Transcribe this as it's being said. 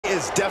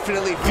is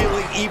definitely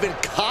feeling even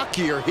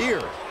cockier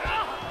here.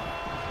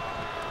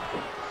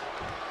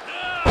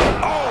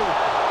 Oh!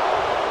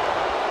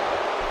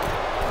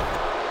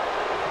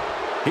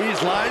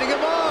 He's lining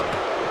him up.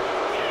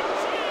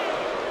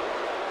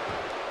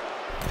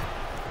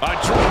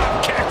 A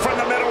drop kick from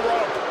the middle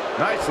rope.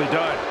 Nicely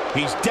done.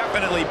 He's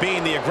definitely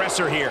being the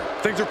aggressor here.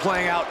 Things are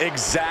playing out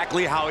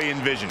exactly how he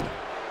envisioned.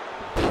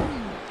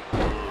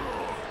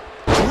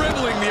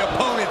 Dribbling the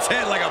opponent's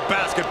head like a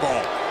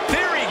basketball.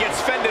 Theory gets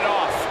fended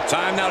off.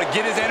 Time now to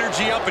get his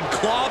energy up and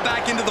claw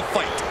back into the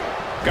fight.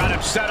 Got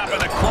him set up in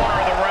the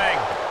corner of the ring.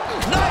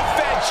 Knife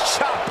edge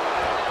chop.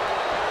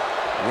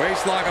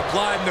 Waistlock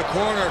applied in the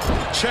corner.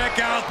 Check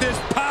out this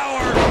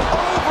power.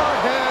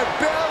 Overhead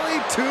belly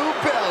to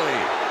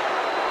belly.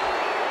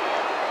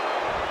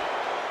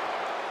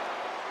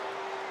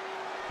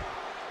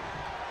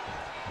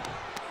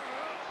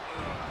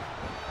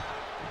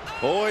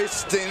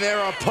 Hoisting their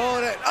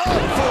opponent up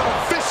for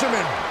a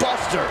fisherman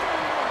buster.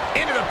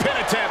 Into the pin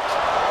attempt.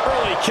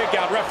 Early kick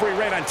out. Referee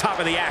right on top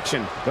of the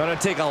action. Gonna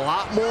take a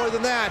lot more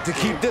than that to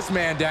keep this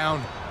man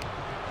down.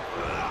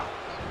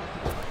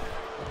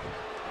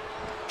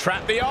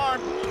 Trap the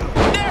arm.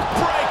 Neck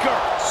breaker.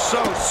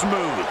 So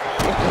smooth.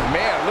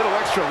 Man, a little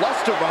extra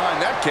luster behind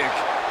that kick.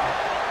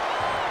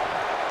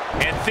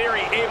 And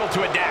Theory able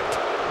to adapt.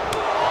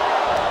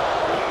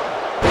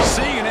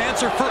 Seeing an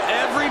answer for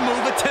every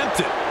move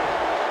attempted.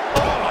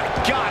 Oh my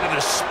God, to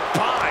the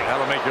spine.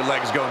 That'll make your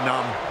legs go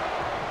numb.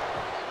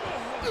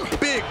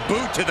 Big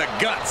boot to the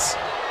guts.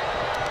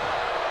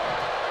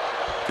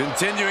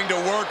 Continuing to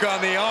work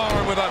on the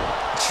arm with a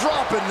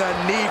Dropping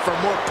the knee for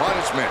more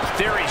punishment.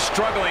 Theory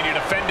struggling to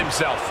defend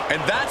himself.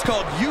 And that's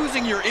called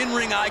using your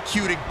in-ring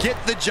IQ to get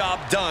the job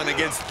done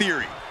against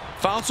Theory.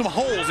 Found some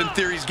holes in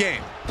Theory's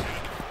game.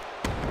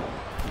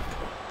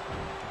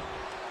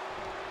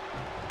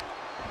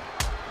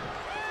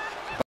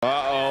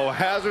 Uh-oh,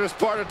 hazardous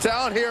part of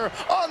town here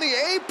on the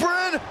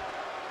apron.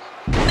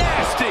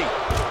 Nasty.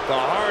 The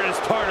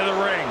hardest part of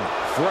the ring.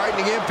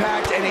 Frightening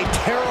impact and a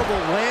terrible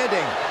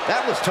landing.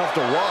 That was tough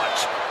to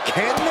watch.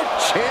 Can the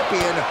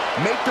champion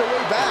make their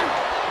way back?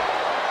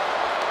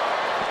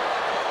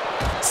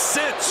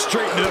 Sent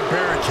straight into the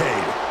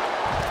barricade.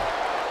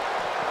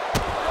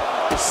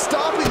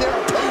 Stopping their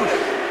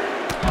opponent.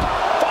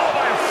 Followed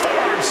by a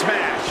forearm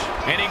smash.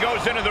 And he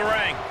goes into the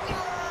ring.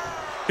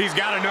 He's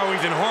got to know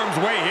he's in harm's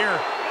way here.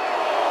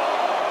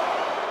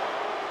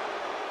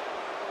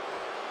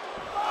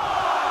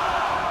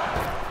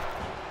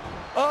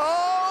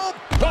 Oh!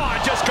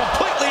 Oh, just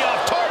completely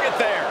off target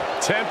there.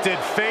 Tempted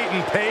fate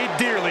and paid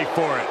dearly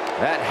for it.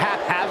 That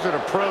haphazard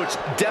approach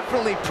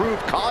definitely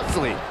proved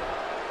costly.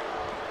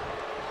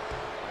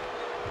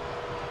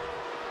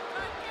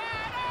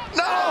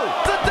 No!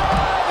 The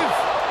dive!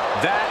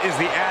 That is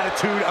the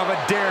attitude of a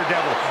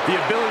daredevil. The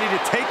ability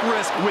to take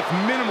risk with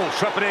minimal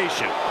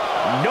trepidation.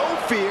 No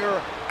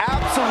fear,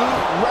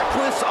 absolute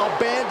reckless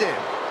abandon.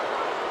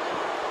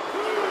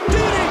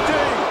 DDT!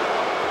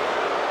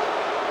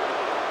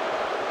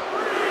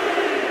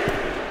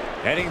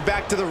 Heading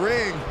back to the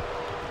ring.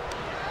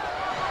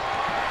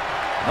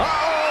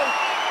 Uh-oh!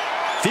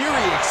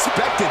 Theory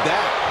expected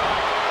that.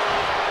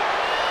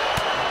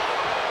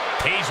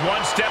 He's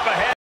one step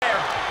ahead there.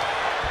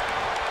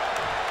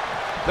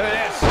 Look at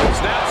this.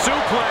 Snap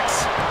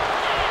suplex.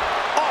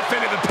 Off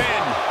into the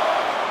pin.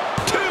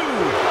 Two.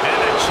 And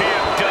the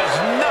champ does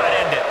not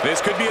end it.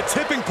 This could be a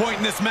tipping point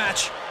in this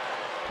match.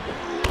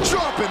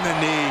 Dropping the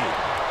knee.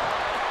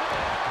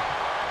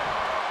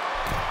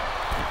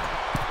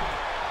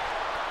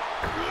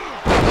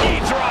 Knee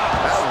drop.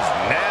 That was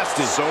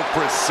nasty. So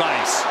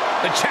precise.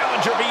 The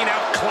challenger being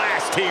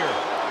outclassed here.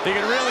 He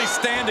can really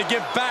stand to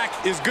give back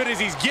as good as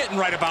he's getting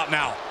right about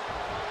now.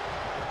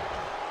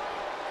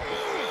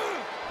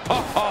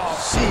 Oh,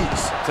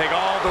 Jeez. Take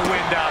all the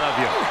wind out of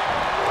you.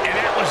 and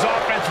that was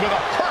offense with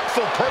a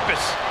hurtful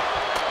purpose.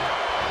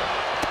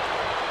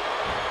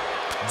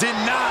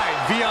 Denied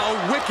via a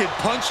wicked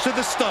punch to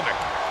the stomach.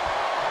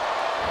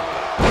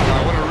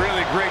 Oh, what a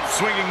really great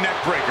swinging neck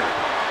breaker.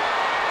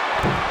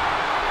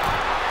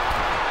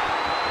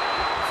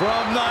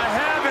 From the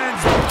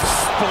heavens,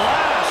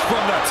 splash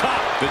from the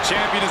top. The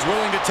champion is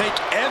willing to take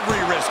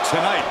every risk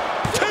tonight.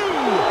 Two,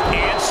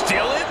 and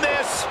still in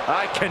this.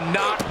 I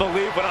cannot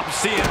believe what I'm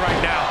seeing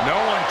right now. No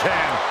one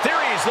can.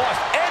 Theory has lost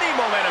any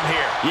momentum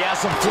here. Yeah,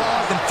 some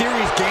flaws in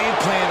Theory's game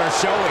plan are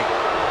showing.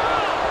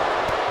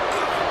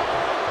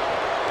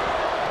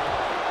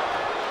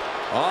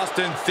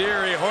 Austin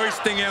Theory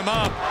hoisting him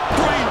up.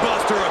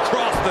 Brainbuster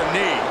across the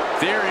knee.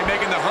 Theory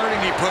making the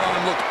hurting he put on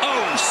him look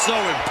oh so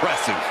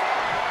impressive.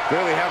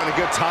 Clearly having a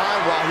good time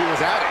while he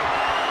was at it.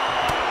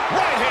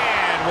 Right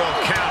hand will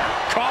counter.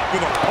 Caught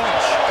with a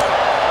punch.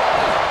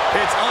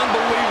 It's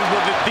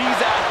unbelievable that these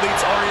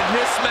athletes are in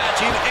this match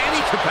in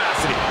any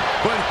capacity.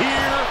 But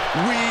here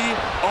we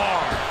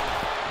are.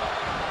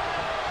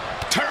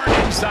 Turned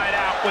inside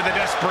out with a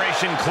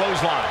desperation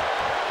clothesline.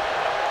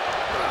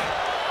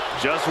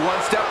 Just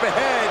one step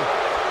ahead.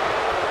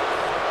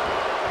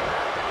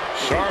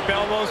 Sharp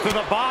elbows to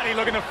the body,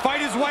 looking to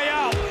fight his way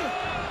out.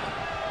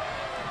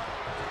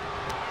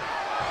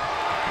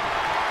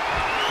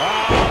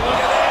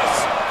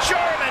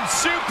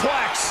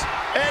 suplex,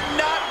 and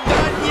not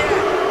done yet.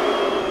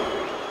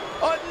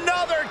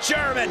 Another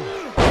German.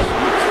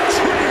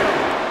 Trio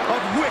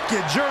of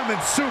wicked German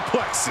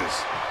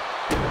suplexes.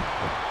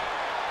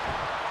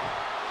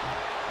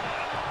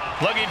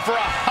 Looking for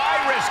a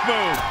high-risk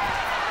move.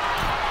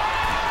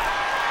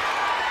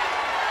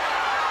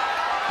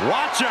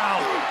 Watch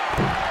out.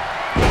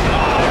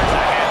 Oh, there's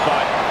a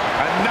headbutt.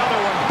 Another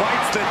one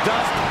bites the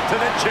dust to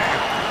the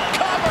champ.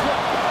 Cover.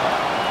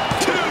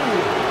 2.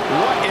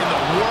 What in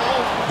the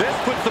world? This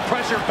puts the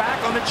pressure back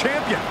on the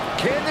champion.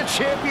 Can the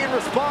champion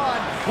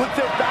respond with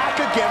their back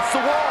against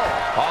the wall?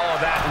 All of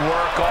that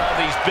work, all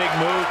these big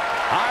moves.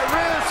 High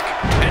risk.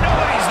 And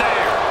nobody's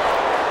there.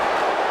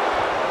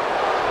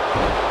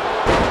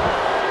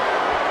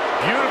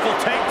 Beautiful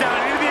takedown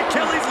into the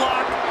Achilles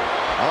lock.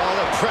 All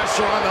the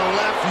pressure on the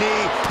left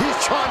knee. He's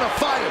trying to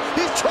fight it.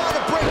 He's trying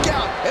to break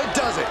out and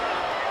does it.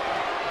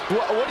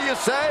 What do you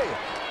say?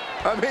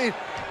 I mean,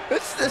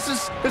 this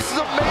is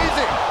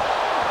amazing.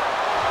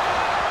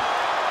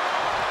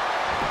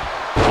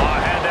 Oh,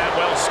 had that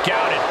well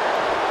scouted.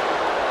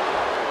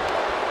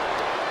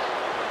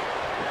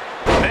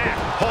 That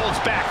holds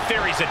back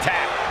Theory's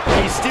attack.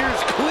 He steers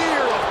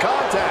clear of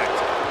contact.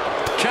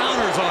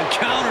 Counters on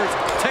counters.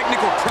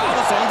 Technical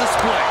prowess on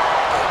display.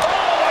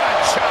 Oh, what a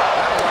chop.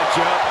 That'll light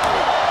you up.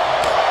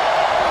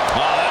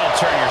 Oh, that'll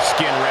turn your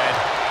skin red.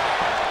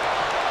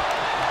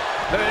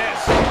 Look at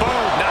this.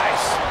 Boom,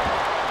 nice.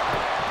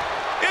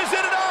 Is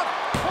it enough?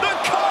 The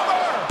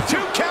cover.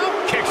 2 count.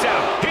 Kicks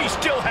out. He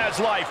still has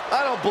life.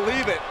 I don't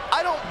believe it.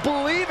 I don't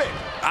believe it.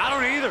 I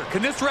don't either.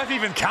 Can this ref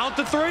even count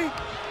to 3?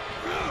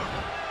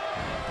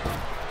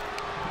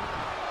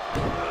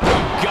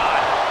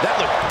 God, that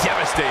looked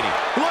devastating.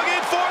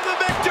 Looking for the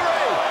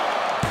victory.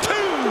 2.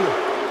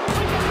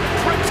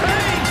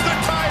 Retains the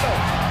title.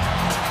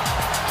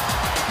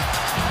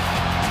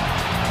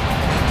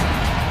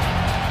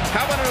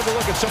 How about another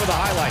look at some of the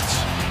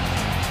highlights?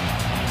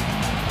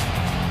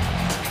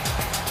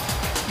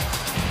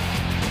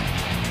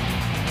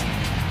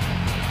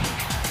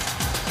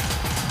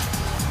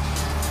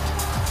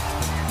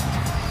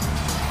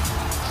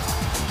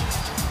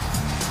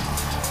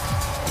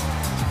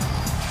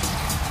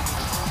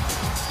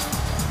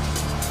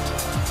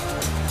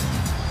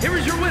 Here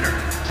is your winner,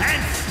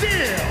 and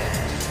still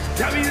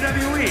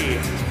WWE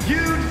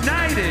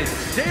United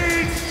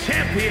States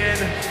Champion,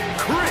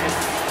 Chris.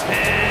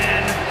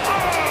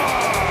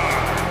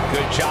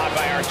 Good job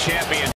by our champion.